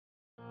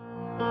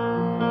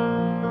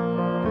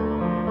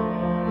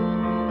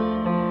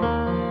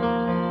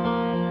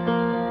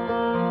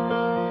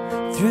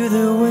Through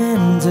the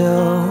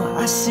window,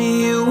 I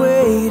see you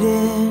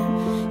waiting.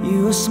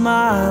 You are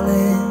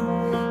smiling,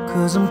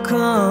 'cause I'm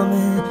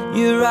coming.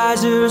 Your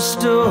eyes are a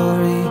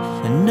story,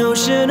 an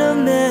ocean of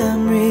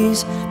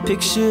memories,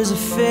 pictures of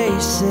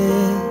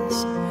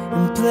faces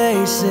and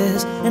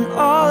places, and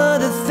all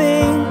of the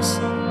things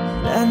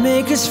that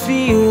make us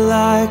feel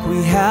like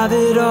we have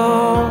it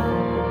all.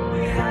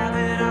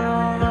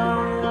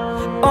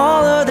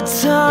 All of the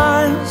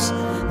times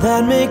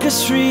that make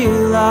us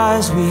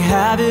realize we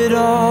have it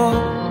all.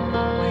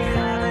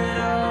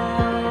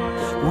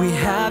 We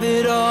have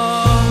it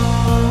all.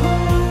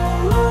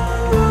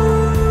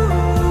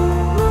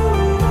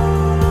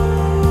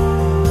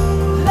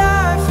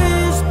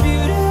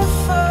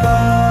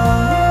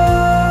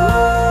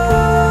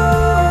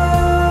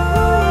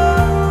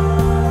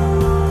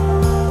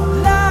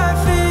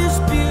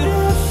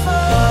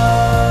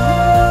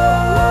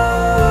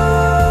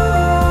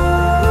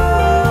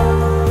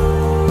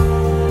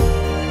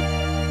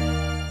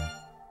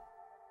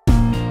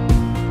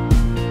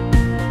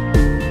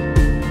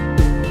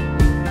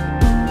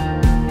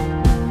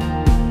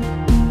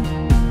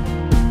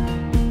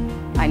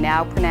 I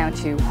now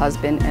pronounce you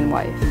husband and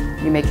wife.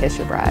 You may kiss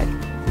your bride.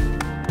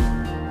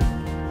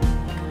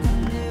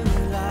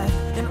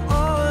 And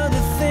all of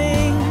the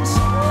things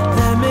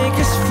that make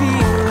us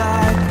feel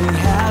like we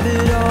have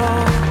it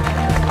all.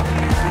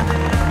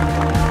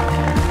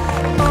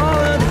 All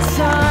of the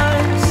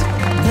times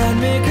that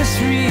make us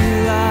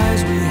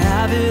realize we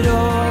have it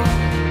all.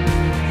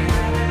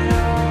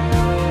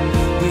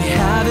 We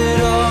have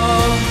it all.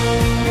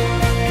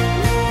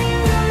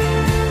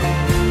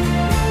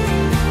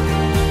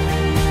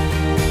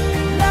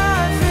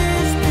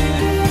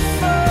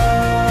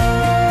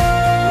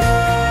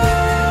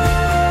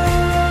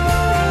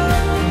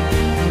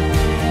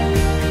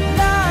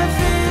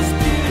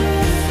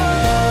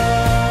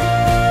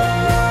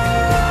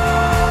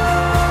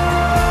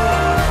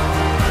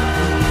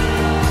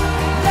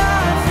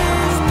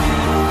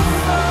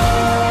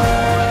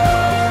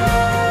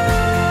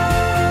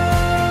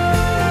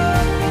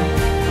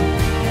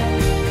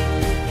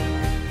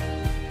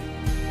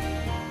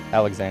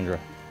 Alexandra,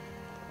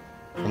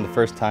 from the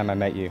first time I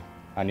met you,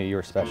 I knew you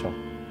were special.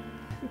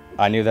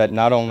 I knew that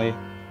not only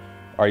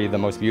are you the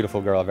most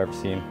beautiful girl I've ever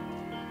seen,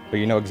 but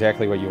you know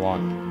exactly what you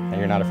want, and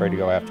you're not afraid to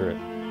go after it.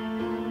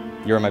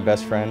 You are my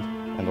best friend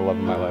and the love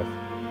of my life.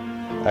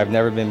 I've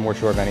never been more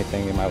sure of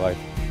anything in my life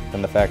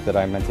than the fact that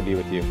I'm meant to be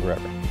with you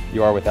forever.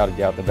 You are without a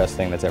doubt the best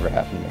thing that's ever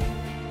happened to me.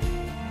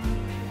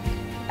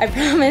 I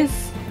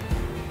promise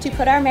to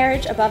put our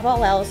marriage above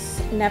all else,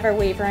 never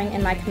wavering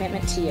in my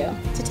commitment to you,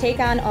 to take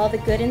on all the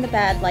good and the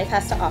bad life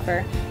has to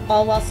offer,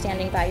 all while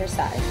standing by your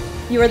side.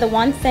 You are the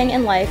one thing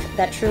in life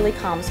that truly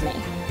calms me.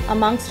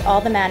 Amongst all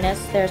the madness,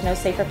 there is no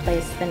safer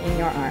place than in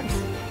your arms.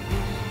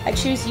 I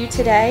choose you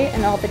today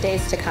and all the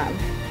days to come.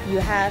 You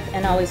have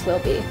and always will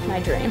be my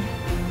dream.